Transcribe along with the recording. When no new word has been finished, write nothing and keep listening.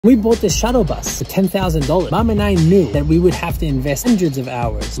We bought this shuttle bus for $10,000. Mom and I knew that we would have to invest hundreds of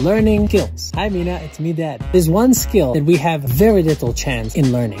hours learning skills. Hi Amina, it's me, Dad. There's one skill that we have very little chance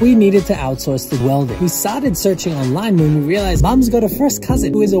in learning. We needed to outsource the welding. We started searching online when we realized Mom's got a first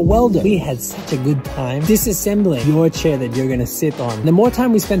cousin who is a welder. We had such a good time disassembling your chair that you're gonna sit on. The more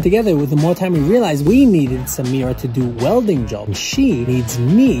time we spent together, the more time we realized we needed Samira to do welding jobs. And she needs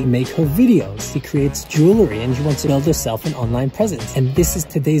me to make her videos. She creates jewelry and she wants to build herself an online presence. And this is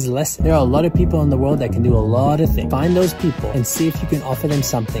today's lesson. There are a lot of people in the world that can do a lot of things. Find those people and see if you can offer them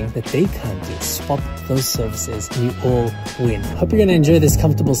something that they can't do. Swap those services and you all win. Hope you're gonna enjoy this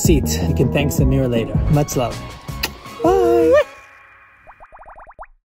comfortable seat. You can thank Samira later. Much love.